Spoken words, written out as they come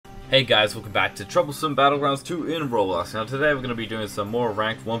Hey guys, welcome back to Troublesome Battlegrounds 2 in Roblox. Now today we're going to be doing some more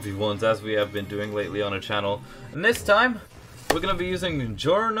ranked 1v1s as we have been doing lately on our channel. And this time, we're going to be using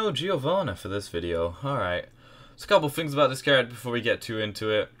Giorno Giovanna for this video. Alright, so a couple things about this character before we get too into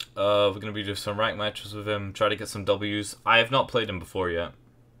it. We're going to be doing some ranked matches with him, try to get some W's. I have not played him before yet.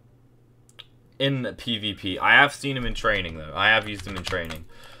 In PvP. I have seen him in training though. I have used him in training.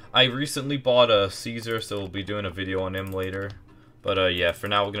 I recently bought a Caesar, so we'll be doing a video on him later. But yeah, for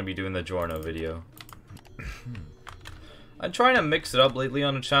now we're going to be doing the Giorno video. I'm trying to mix it up lately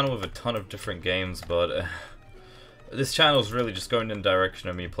on the channel with a ton of different games, but this channel is really just going in the direction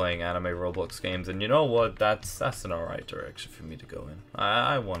of me playing anime Roblox games, and you know what? That's an alright direction for me to go in.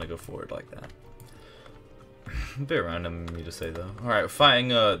 I want to go forward like that. A bit random of me to say though. Alright, we're fighting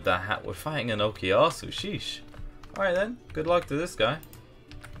we're fighting an Okiasu, sheesh. Alright then, good luck to this guy.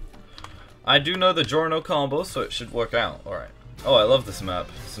 I do know the Giorno combo, so it should work out. Alright. Oh, I love this map.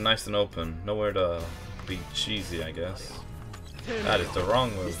 It's nice and open. Nowhere to be cheesy, I guess. That is the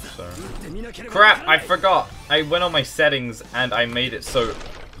wrong move, sir. Crap, I forgot. I went on my settings and I made it so...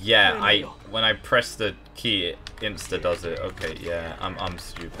 Yeah, when I press the key, it insta does it. Okay, yeah, I'm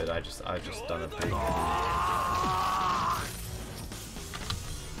stupid. I just done a big...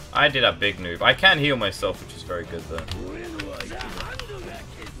 I did a big noob. I can heal myself, which is very good, though.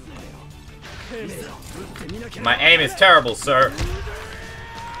 My aim is terrible, sir.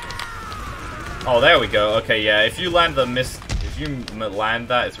 Oh, there we go. Okay, yeah. If you land the if you land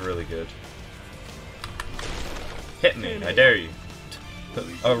that, it's really good. Hit me, I dare you.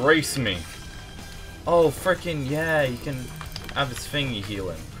 Erase me. Oh, freaking yeah! You can have this thingy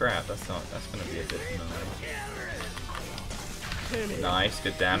healing. Crap, that's gonna be a bit annoying. Nice,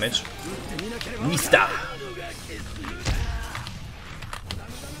 good damage. Mista.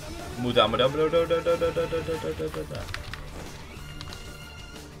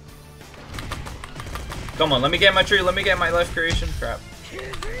 Come on, let me get my tree, let me get my life creation. Crap.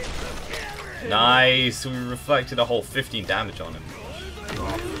 Nice, we reflected a whole 15 damage on him.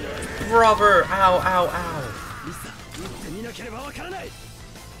 Rubber! Ow, ow, ow.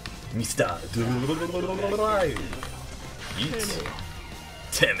 Mista. Yeet.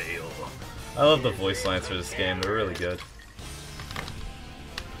 Temeo. I love the voice lines for this game, they're really good.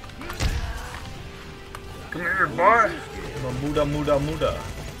 Come here, boy! Muda, muda, muda.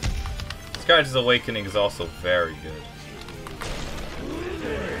 This character's awakening is also very good.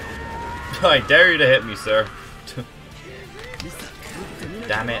 I dare you to hit me, sir.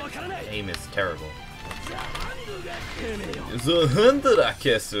 Damn it. Aim is terrible.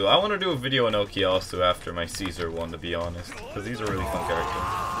 I want to do a video on Okiasu after my Caesar one, to be honest. Because he's a really fun character.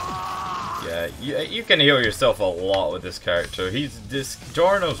 Yeah, you can heal yourself a lot with this character.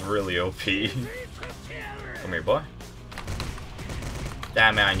 Giorno's really OP. Come here, boy.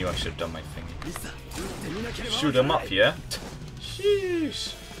 Damn it, I knew I should have done my thing. Shoot him up, yeah?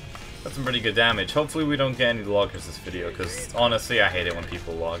 Sheesh. That's some pretty good damage. Hopefully we don't get any loggers this video, because honestly I hate it when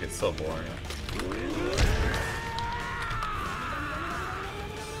people log. It's so boring.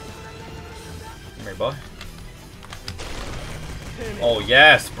 Come here, boy. Oh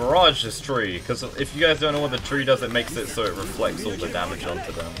yes, barrage this tree, because if you guys don't know what the tree does, it makes it so it reflects all the damage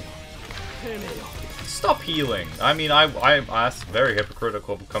onto them. Stop healing! I mean, that's very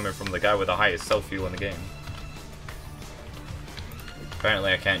hypocritical coming from the guy with the highest self-heal in the game.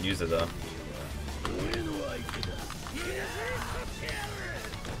 Apparently I can't use it though.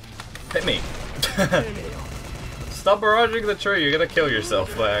 Hit me! Stop barraging the tree, you're gonna kill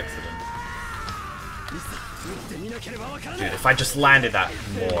yourself by accident. Dude, if I just landed that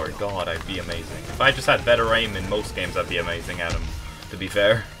more, god, I'd be amazing. If I just had better aim in most games, I'd be amazing at him, to be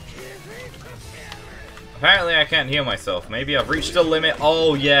fair. Apparently I can't heal myself. Maybe I've reached the limit.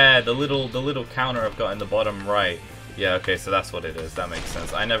 Oh yeah, the little counter I've got in the bottom right. Yeah, okay, so that's what it is. That makes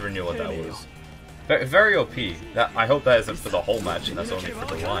sense. I never knew what that was. Very OP. I hope that isn't for the whole match and that's only for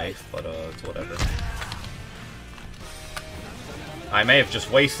the life, but it's whatever. I may have just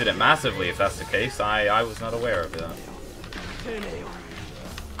wasted it massively if that's the case. I was not aware of that.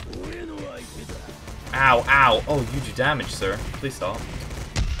 Ow, ow. Oh, you do damage, sir. Please stop.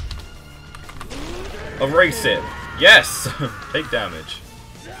 Erase it. Yes! Take damage.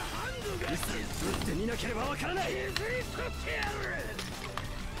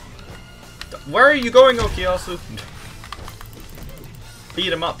 Where are you going, Okiasu?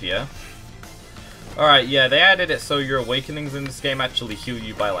 Beat him up, yeah? Alright, yeah, they added it so your awakenings in this game actually heal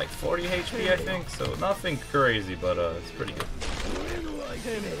you by like 40 HP, I think. So nothing crazy, but it's pretty good.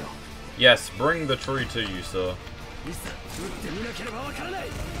 Yes, bring the tree to you, so.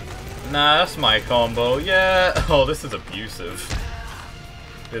 Nah, that's my combo. Yeah. Oh, this is abusive.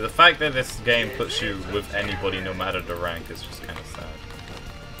 Yeah, the fact that this game puts you with anybody no matter the rank is just kind of sad.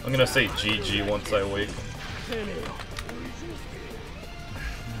 I'm gonna say GG once I awaken.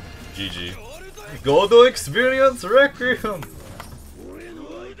 GG. Godo Experience Requiem!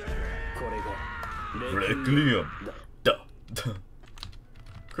 Requiem. Duh.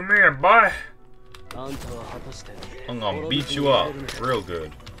 Come here, boy! I'm gonna beat you up real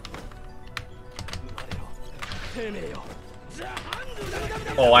good.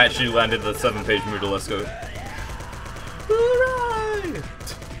 Oh, I actually landed the 7-page Muda, let's go. Hooray!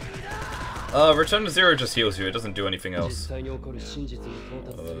 Return to Zero just heals you, it doesn't do anything else. Catch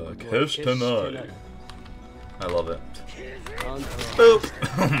tonight. I love it. Boop!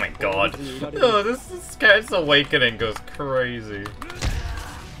 Oh my god. Oh, this guy's awakening goes crazy.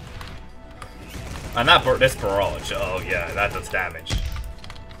 And this barrage, oh yeah, that does damage.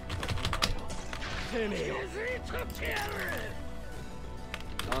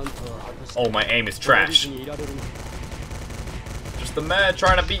 Oh, my aim is trash. Just the man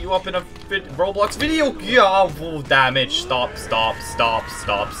trying to beat you up in a Roblox video. Yeah, oh, damage. Stop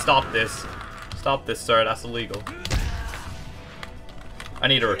this. Stop this, sir. That's illegal. I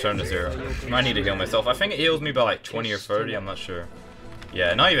need to return to zero. I need to heal myself. I think it heals me by like 20 or 30. I'm not sure.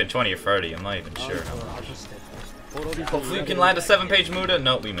 Yeah, not even 20 or 30. I'm not even sure how much. Hopefully we can land a 7-page Muda.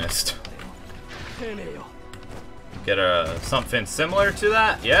 Nope, we missed. Get something similar to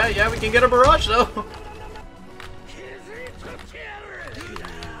that. Yeah, we can get a barrage though.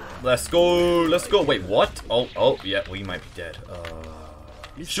 Let's go. Wait, what? Oh, yeah, we might be dead.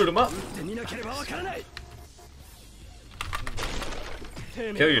 Shoot him up.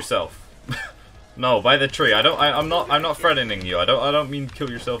 Kill yourself. No, by the tree. I'm not threatening you. I don't mean kill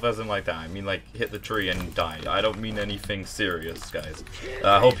yourself as in like that. I mean like hit the tree and die. I don't mean anything serious, guys.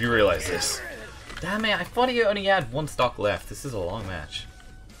 I hope you realize this. Damn it, I thought he only had 1 stock left. This is a long match.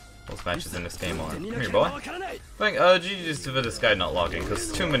 Most matches in this game are. Come here, boy. GG's for this guy not logging,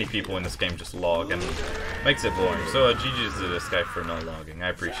 because too many people in this game just log and makes it boring. So GG's to this guy for not logging. I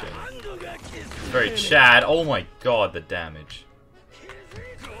appreciate it. Very Chad. Oh my god, the damage.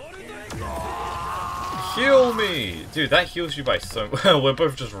 Heal me! Dude, that heals you by so we're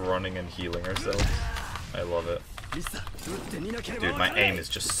both just running and healing ourselves. I love it. Dude, my aim is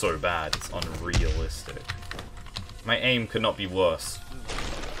just so bad, it's unrealistic. My aim could not be worse.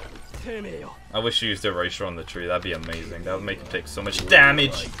 I wish you used Erasure on the tree, that'd be amazing. That would make him take so much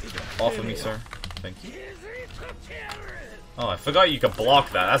damage off of me, sir. Thank you. Oh, I forgot you could block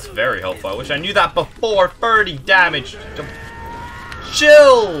that, that's very helpful. I wish I knew that before. 30 damage!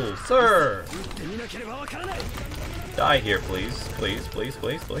 Chill, sir! Die here, please. Please. What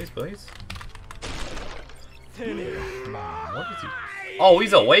is he? Oh,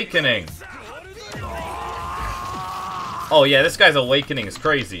 he's awakening! Oh yeah, this guy's awakening is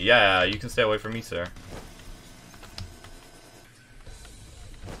crazy. Yeah, you can stay away from me, sir.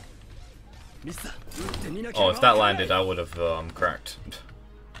 Oh, if that landed, I would have cracked.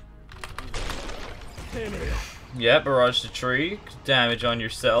 Yeah, barrage the tree. Damage on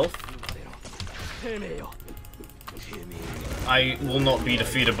yourself. I will not be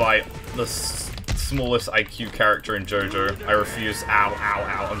defeated by the smallest IQ character in JoJo. I refuse.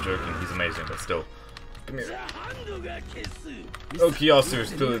 Ow. I'm joking. He's amazing, but still. Come here. Okuyasu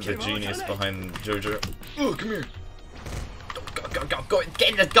is clearly the genius behind JoJo. Oh, come here. Go.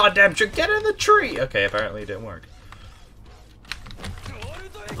 Get in the goddamn tree. Get in the tree. Okay, apparently it didn't work.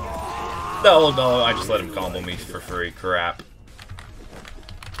 No, I just let him combo me for free. Crap.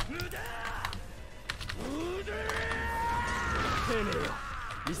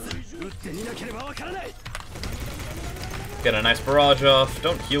 Get a nice barrage off.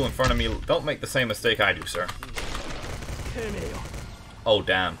 Don't heal in front of me. Don't make the same mistake I do, sir. Oh,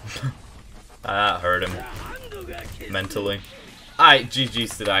 damn. That hurt him. Mentally. Alright,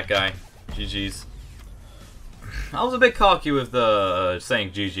 GG's to that guy. GG's. I was a bit cocky with the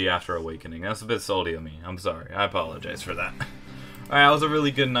saying GG after awakening. That's a bit salty of me. I'm sorry. I apologize for that. Alright, that was a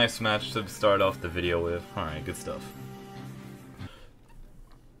really good, nice match to start off the video with. Alright, good stuff.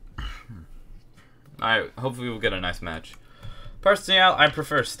 Alright, hopefully we'll get a nice match. Personally, I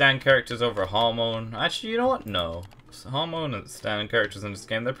prefer stand characters over Hormone. Actually, you know what? No. Hormone and stand characters in this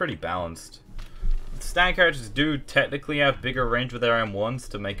game, they're pretty balanced. Stand characters do technically have bigger range with their M1s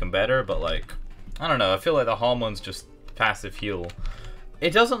to make them better, but like, I don't know, I feel like the Hormone's just passive heal.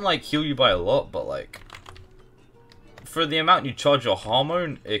 It doesn't like heal you by a lot, but like, for the amount you charge your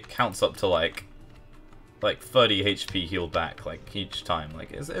Hormone, it counts up to like 30 HP healed back, like each time.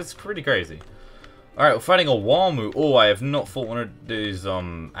 Like, it's pretty crazy. Alright, we're fighting a Wamu. Oh, I have not fought one of these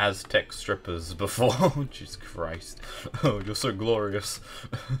Aztec strippers before. Jesus Christ. Oh, you're so glorious.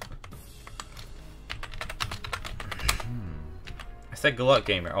 I said good luck,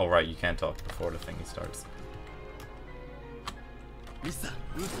 gamer. Oh, right, you can't talk before the thingy starts.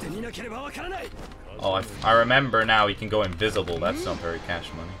 Oh, I remember now he can go invisible. That's not very cash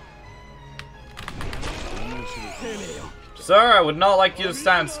money. Sir, I would not like you to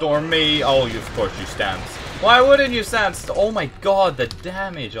sandstorm me. Oh, of course you stand. Why wouldn't you sandstorm? Oh my god, the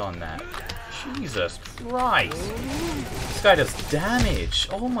damage on that. Jesus Christ. This guy does damage.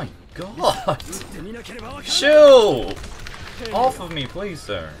 Oh my god. Chill. Off of me, please,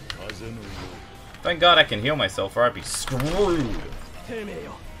 sir. Thank god I can heal myself or I'd be screwed.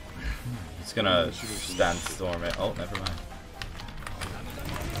 He's gonna sandstorm it. Oh, never mind.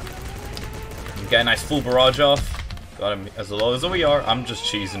 Get a nice full barrage off. Got him as low as we are. I'm just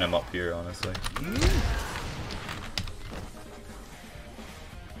cheesing him up here, honestly.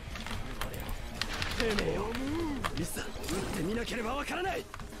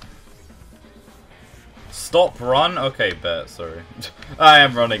 Stop, run? Okay, bet, sorry. I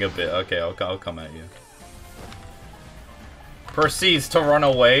am running a bit. Okay, I'll come at you. Proceeds to run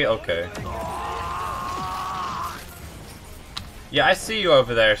away? Okay. Yeah, I see you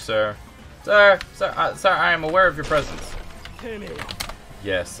over there, sir. Sir, I am aware of your presence.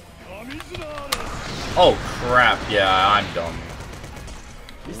 Yes. Oh, crap. Yeah, I'm dumb.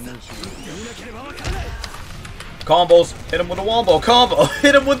 Combos. Hit him with a wombo combo.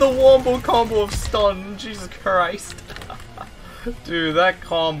 Hit him with the wombo combo of stun. Jesus Christ. Dude, that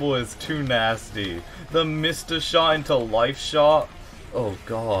combo is too nasty. The Mr. Shot into life shot. Oh,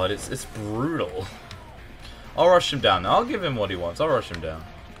 God. It's brutal. I'll rush him down. I'll give him what he wants. I'll rush him down.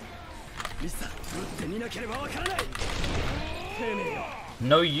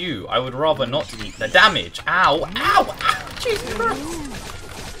 No, you. I would rather not eat the damage. Ow! Ow! Ow! Jesus Christ!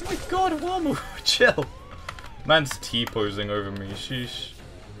 Oh my god, Wamu! Chill! Man's T-posing over me. Sheesh.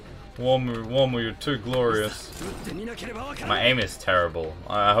 Wamu, you're too glorious. My aim is terrible.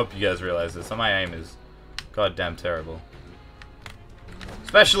 I hope you guys realize this. My aim is goddamn terrible.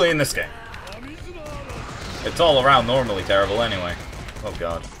 Especially in this game. It's all around normally terrible anyway. Oh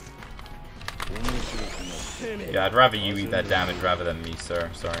god. Yeah, I'd rather you eat that damage rather than me, sir.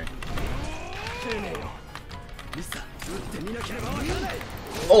 Sorry.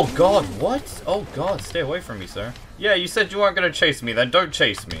 Oh god, what? Oh god, stay away from me, sir. Yeah, you said you weren't gonna chase me, then don't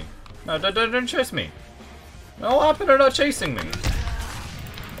chase me. No, don't chase me. No, what happened to not chasing me?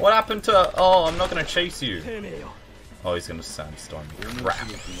 What happened to... Oh, I'm not gonna chase you. Oh, he's gonna sandstorm me. Crap.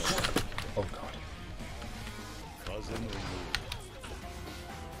 Oh god.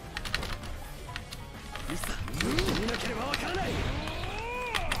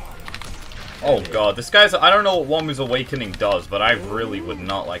 Oh god, this guy's... I don't know what Wamu's Awakening does, but I really would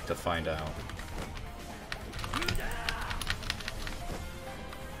not like to find out.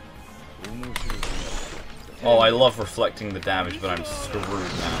 Oh, I love reflecting the damage, but I'm screwed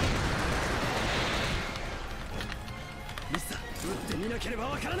now.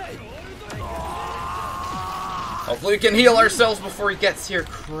 Hopefully we can heal ourselves before he gets here.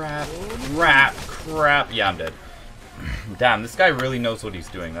 Crap. Yeah, I'm dead. Damn, this guy really knows what he's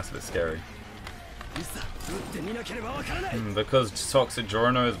doing. That's a bit scary. Because toxic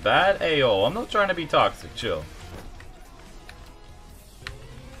Giorno is bad? Ayo, I'm not trying to be toxic. Chill.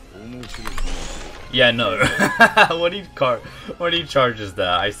 Yeah, no. when he charges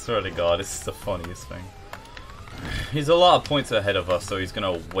that, I swear to God, it's the funniest thing. He's a lot of points ahead of us, so he's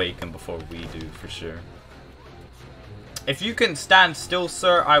gonna awaken before we do, for sure. If you can stand still,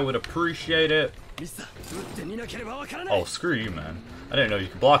 sir, I would appreciate it. Oh, screw you, man. I didn't know you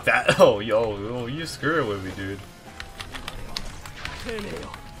could block that. Oh, yo, you screw it with me, dude.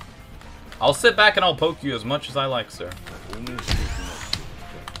 I'll sit back and I'll poke you as much as I like, sir.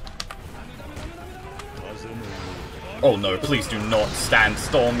 Oh no, please do not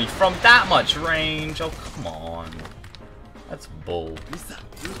sandstorm me from that much range. Oh, come on. That's bull.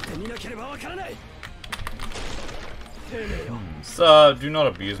 Sir, do not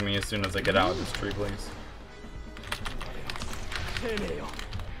abuse me as soon as I get out of this tree, please.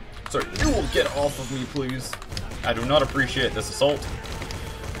 Sir, you will get off of me, please. I do not appreciate this assault.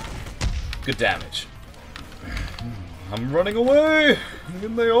 Good damage. I'm running away!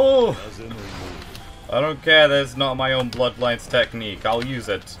 And they all... I don't care, that's not my own Bloodline's technique. I'll use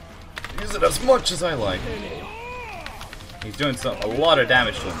it. Use it as much as I like. He's doing a lot of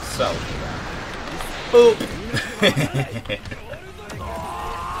damage to himself. Boop!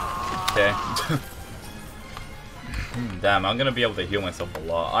 Okay. Damn, I'm gonna be able to heal myself a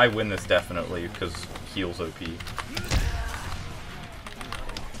lot. I win this definitely because heal's OP.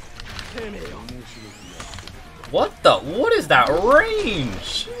 What the? What is that range?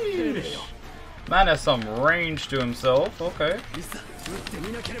 Sheesh. Man has some range to himself. Okay.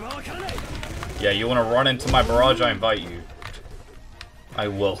 Yeah, you want to run into my barrage? I invite you. I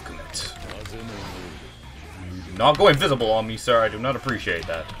welcome it. Do not go invisible on me, sir. I do not appreciate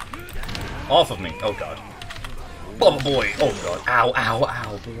that. Off of me. Oh god. Oh boy. Oh god. Ow, ow,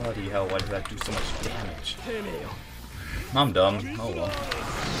 ow. Bloody hell. Why did that do so much damage? I'm dumb. Oh well.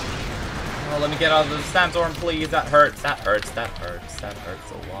 Oh, let me get out of the sandstorm, please. That hurts. That hurts. That hurts. That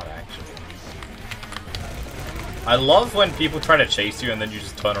hurts a lot, actually. I love when people try to chase you and then you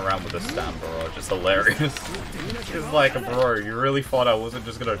just turn around with a stam barrage. It's hilarious. It's like, bro, you really thought I wasn't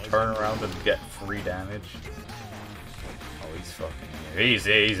just gonna turn around and get free damage? Oh, he's fucking here.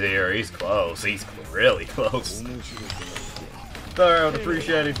 He's here. He's close. He's really close. Sorry, I would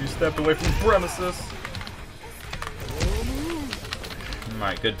appreciate it if you stepped away from the premises.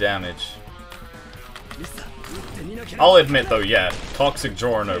 Alright, good damage. I'll admit though, yeah, toxic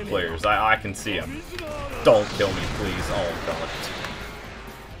Giorno players, I can see him. Don't kill me, please. Oh god.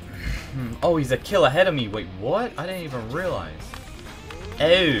 Oh, he's a kill ahead of me. Wait, what? I didn't even realize.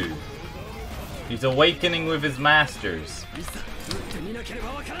 Oh. He's awakening with his masters.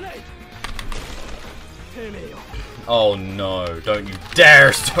 Oh no, don't you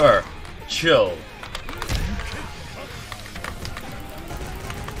dare, sir! Chill.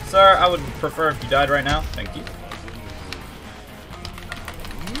 Sir, I would prefer if you died right now. Thank you.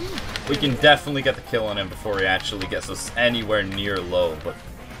 We can definitely get the kill on him before he actually gets us anywhere near low, but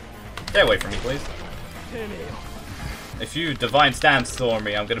stay away from me, please. If you Divine Sandstorm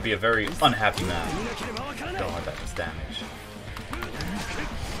me, I'm gonna be a very unhappy man. God, that does damage.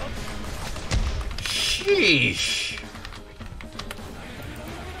 Sheesh.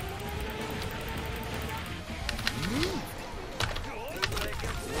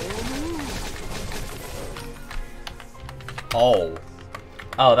 Oh.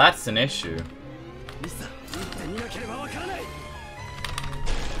 Oh, that's an issue.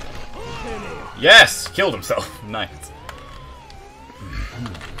 Yes! Killed himself. Nice.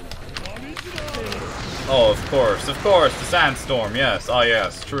 Oh, of course, the sandstorm, yes. Oh,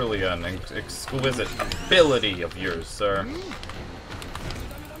 yes, truly an exquisite ability of yours, sir.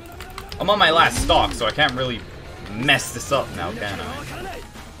 I'm on my last stock, so I can't really mess this up now, can I?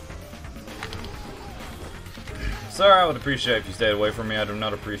 Sir, I would appreciate if you stayed away from me. I do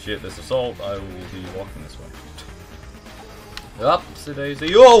not appreciate this assault. I will be walking this way. Upsy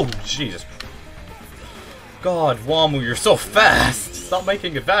daisy. Oh, Jesus. God, Wamu, you're so fast. Stop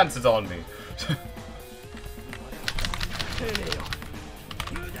making advances on me.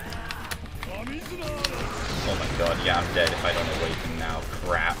 Oh my god, yeah, I'm dead if I don't awaken now.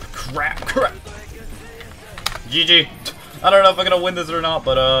 Crap, crap, crap. GG. I don't know if I'm gonna win this or not,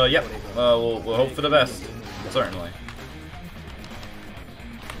 but yep. We'll hope for the best. Certainly.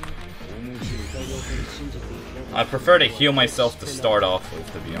 I prefer to heal myself to start off with,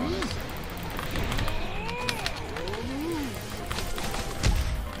 to be honest.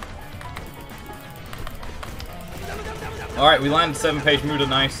 Alright, we landed 7-page Muda,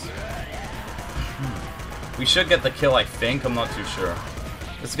 nice. We should get the kill, I think. I'm not too sure.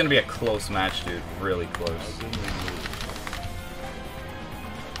 This is gonna be a close match, dude. Really close.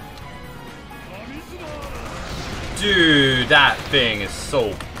 Dude, that thing is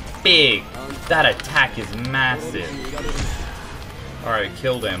so big. That attack is massive. Alright,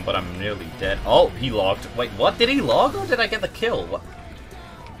 killed him, but I'm nearly dead. Oh, he logged. Wait, what? Did he log or did I get the kill? What?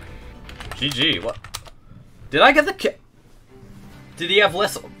 GG, what? Did I get the kill? Did he have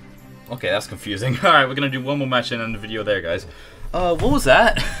less? Okay, that's confusing. Alright, we're gonna do one more match and end the video there, guys. What was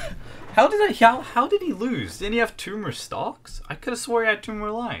that? How did he lose? Didn't he have 2 more stocks? I could have swore he had 2 more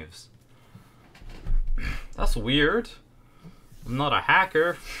lives. That's weird. I'm not a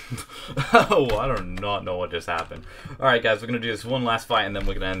hacker. Oh, I do not know what just happened. Alright guys, we're gonna do this one last fight and then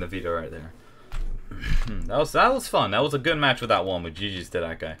we're gonna end the video right there. That was fun. That was a good match with that one with GG's to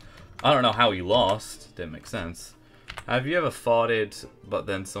that guy. I don't know how he lost. Didn't make sense. Have you ever fought it, but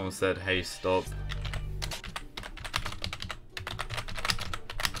then someone said, hey, stop?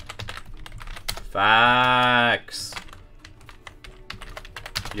 Facts.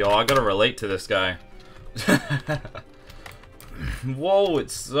 Yo, I gotta relate to this guy. Whoa,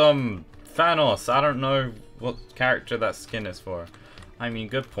 it's Thanos. I don't know what character that skin is for. I mean,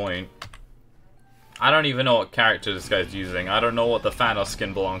 good point. I don't even know what character this guy's using. I don't know what the Thanos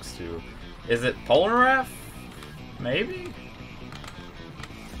skin belongs to. Is it Polnareff? Maybe?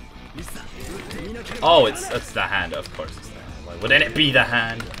 Oh, it's the hand. Of course it's the hand. Why wouldn't it be the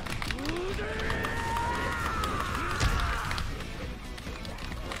hand?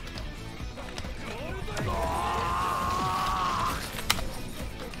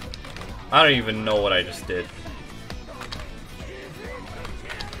 I don't even know what I just did.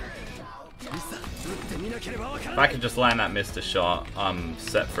 If I could just land that Mr. shot, I'm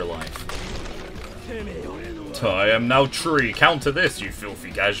set for life. I am now tree. Counter this, you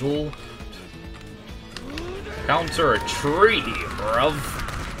filthy casual. Counter a tree, bruv.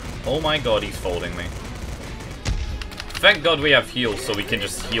 Oh my god, he's folding me. Thank god we have heals, so we can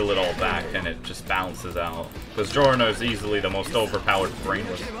just heal it all back and it just bounces out. Because Giorno is easily the most overpowered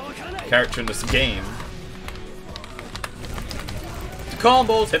brainless character in this game.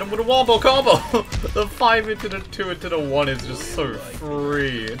 Combos! Hit him with a wombo combo! The 5 into the 2 into the 1 is just so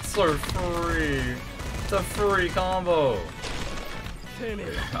free. It's so free. It's a free combo.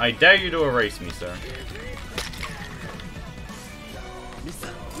 I dare you to erase me, sir.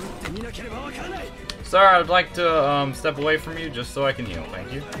 Sir, I'd like to step away from you just so I can heal.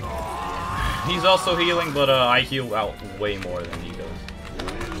 Thank you. He's also healing, but I heal out way more than he does.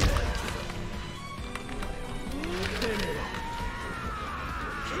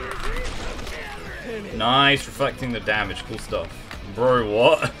 Nice, reflecting the damage. Cool stuff. Bro,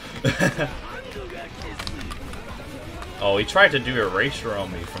 what? Oh, he tried to do erasure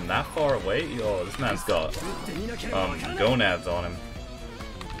on me from that far away? Yo, this man's got gonads on him.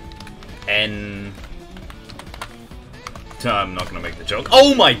 And I'm not gonna make the joke.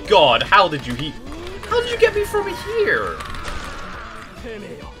 Oh my god, how did you get me from here?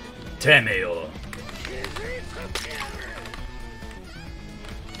 Temeo.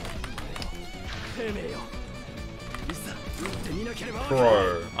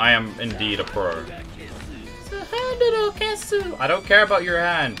 Pro. I am indeed a pro. I don't care about your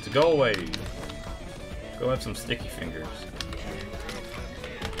hand. Go away. Go have some sticky fingers.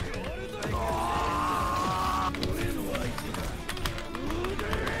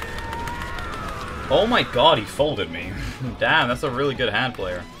 Oh my god, he folded me. Damn, that's a really good hand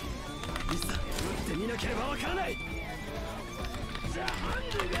player.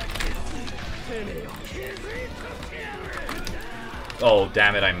 Oh,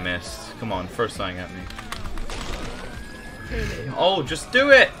 damn it, I missed. Come on, first thing at me. Oh, just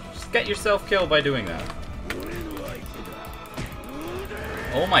do it! Just get yourself killed by doing that.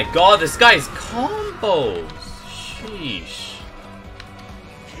 Oh my god, this guy's combos! Sheesh.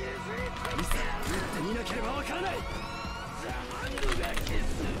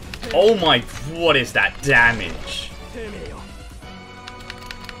 Oh my, what is that damage?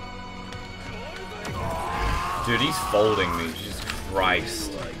 Dude, he's folding me, Jesus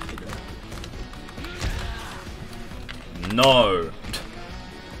Christ. No.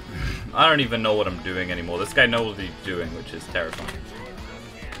 I don't even know what I'm doing anymore. This guy knows what he's doing, which is terrifying.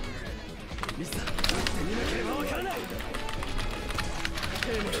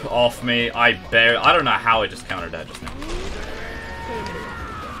 Off me, I don't know how I just countered that just now.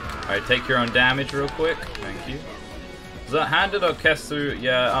 Alright, take your own damage real quick. Thank you. Is that handed or Kesu?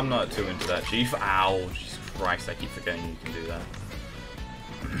 Yeah, I'm not too into that, Chief. Ow, Jesus Christ, I keep forgetting you can do that.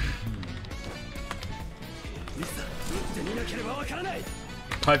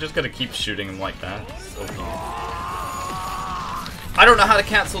 I'm just gonna keep shooting him like that. So cute. I don't know how to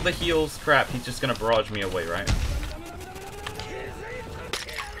cancel the heals. Crap, he's just gonna barrage me away, right?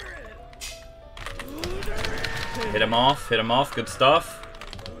 Hit him off, good stuff.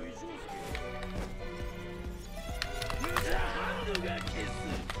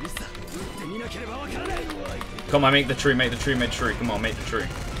 Come on, make the tree. Come on, make the tree.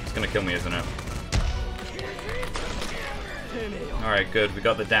 It's gonna kill me, isn't it? Alright, good. We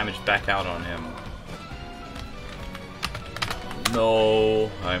got the damage back out on him. No,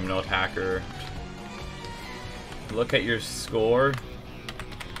 I'm not hacker. Look at your score.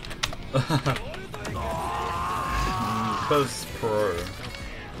 Because pro.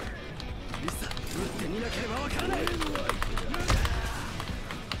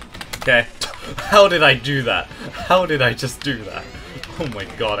 Okay. How did I do that? How did I just do that? Oh my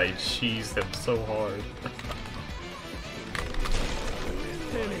god, I cheesed him so hard.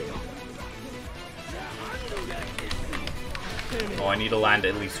 Oh, I need to land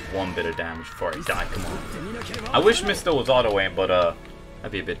at least one bit of damage before I die, come on. I wish Mr. was auto-aim, but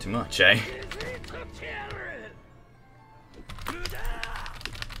that'd be a bit too much, eh?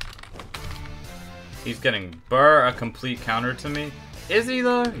 He's getting a complete counter to me. Is he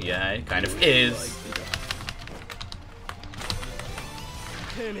though? Yeah, he kind of is.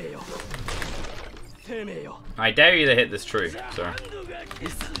 I dare you to hit this tree, sir.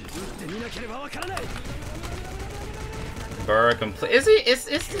 Burr complete. Is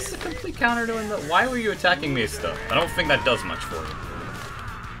this a complete counter to him? Why were you attacking me stuff? I don't think that does much for you.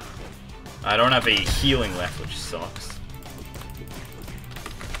 I don't have a healing left, which sucks.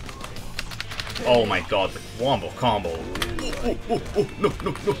 Oh my god, the wombo combo. Oh, no.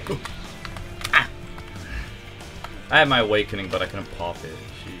 Ah. I had my awakening, but I couldn't pop it.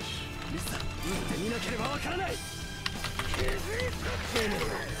 Sheesh.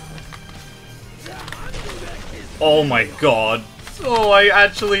 Oh my god. Oh, I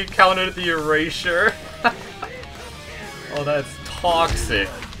actually countered the erasure. Oh, that's toxic.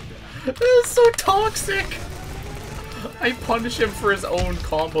 That is so toxic. I punish him for his own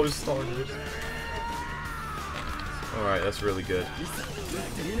combo starters. Alright, that's really good.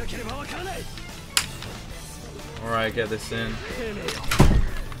 Alright, get this in.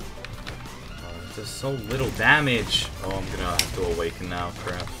 Oh, there's so little damage. Oh, I'm gonna have to awaken now.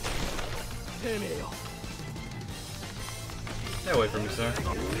 Crap. Stay away from me, sir.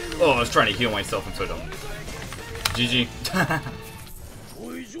 Oh, I was trying to heal myself. I'm so dumb. GG.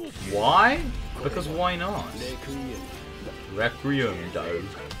 Why? Because why not? Requiem, though.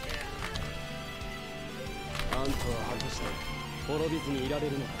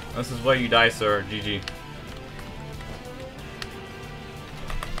 This is why you die, sir. GG.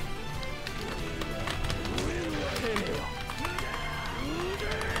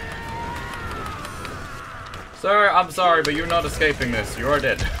 Sir, I'm sorry, but you're not escaping this. You are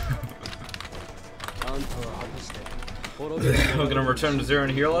dead. We're gonna return to 0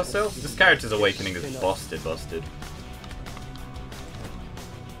 and heal ourselves? This character's awakening is busted.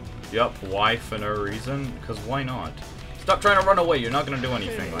 Yup, why for no reason? Because why not? Stop trying to run away, you're not gonna do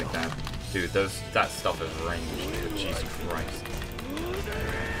anything like that. Dude, that stuff is ranged, dude. Jesus Christ.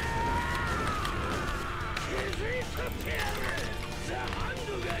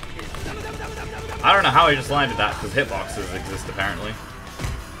 I don't know how I just landed that, because hitboxes exist apparently.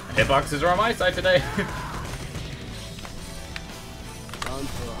 Hitboxes are on my side today.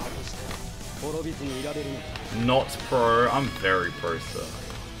 Not pro. I'm very pro, sir.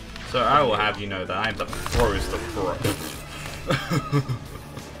 So I will have you know that I'm the pro's the pro.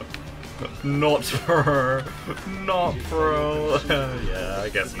 Not pro. Not pro. Yeah, I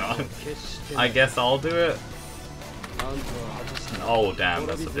guess not. I guess I'll do it. Oh damn,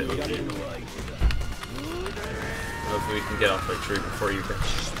 that's a bit of a deal. Hopefully we can get off our tree before you get.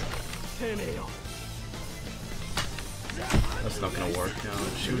 That's not gonna work now.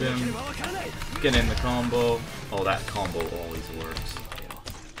 Shoot him. Get in the combo. Oh, that combo always works.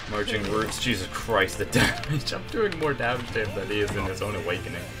 Merging roots. Jesus Christ, the damage. I'm doing more damage to him than he is in his own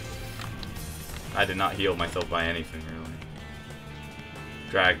awakening. I did not heal myself by anything, really.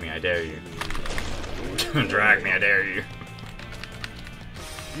 Drag me, I dare you. Drag me, I dare you.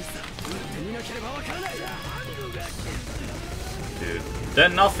 Dude,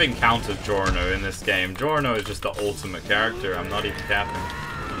 then nothing counters Giorno in this game. Giorno is just the ultimate character. I'm not even capping.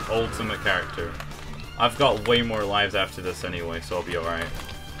 The ultimate character. I've got way more lives after this anyway, so I'll be alright.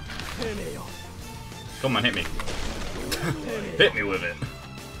 Come on, hit me. Hit me with it.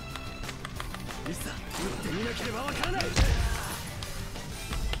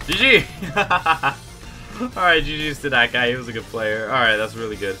 GG! Alright, GG's to that guy. He was a good player. Alright, that's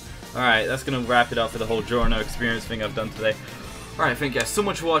really good. Alright, that's gonna wrap it up for the whole Giorno experience thing I've done today. Alright, thank you guys so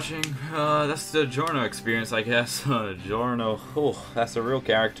much for watching. That's the Giorno experience, I guess. Giorno, oh, that's a real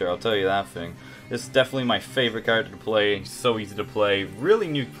character, I'll tell you that thing. This is definitely my favorite character to play. He's so easy to play, really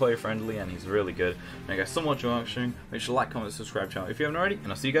new player friendly, and he's really good. Thank you guys so much for watching. Make sure to like, comment, subscribe channel if you haven't already, and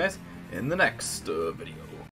I'll see you guys in the next video.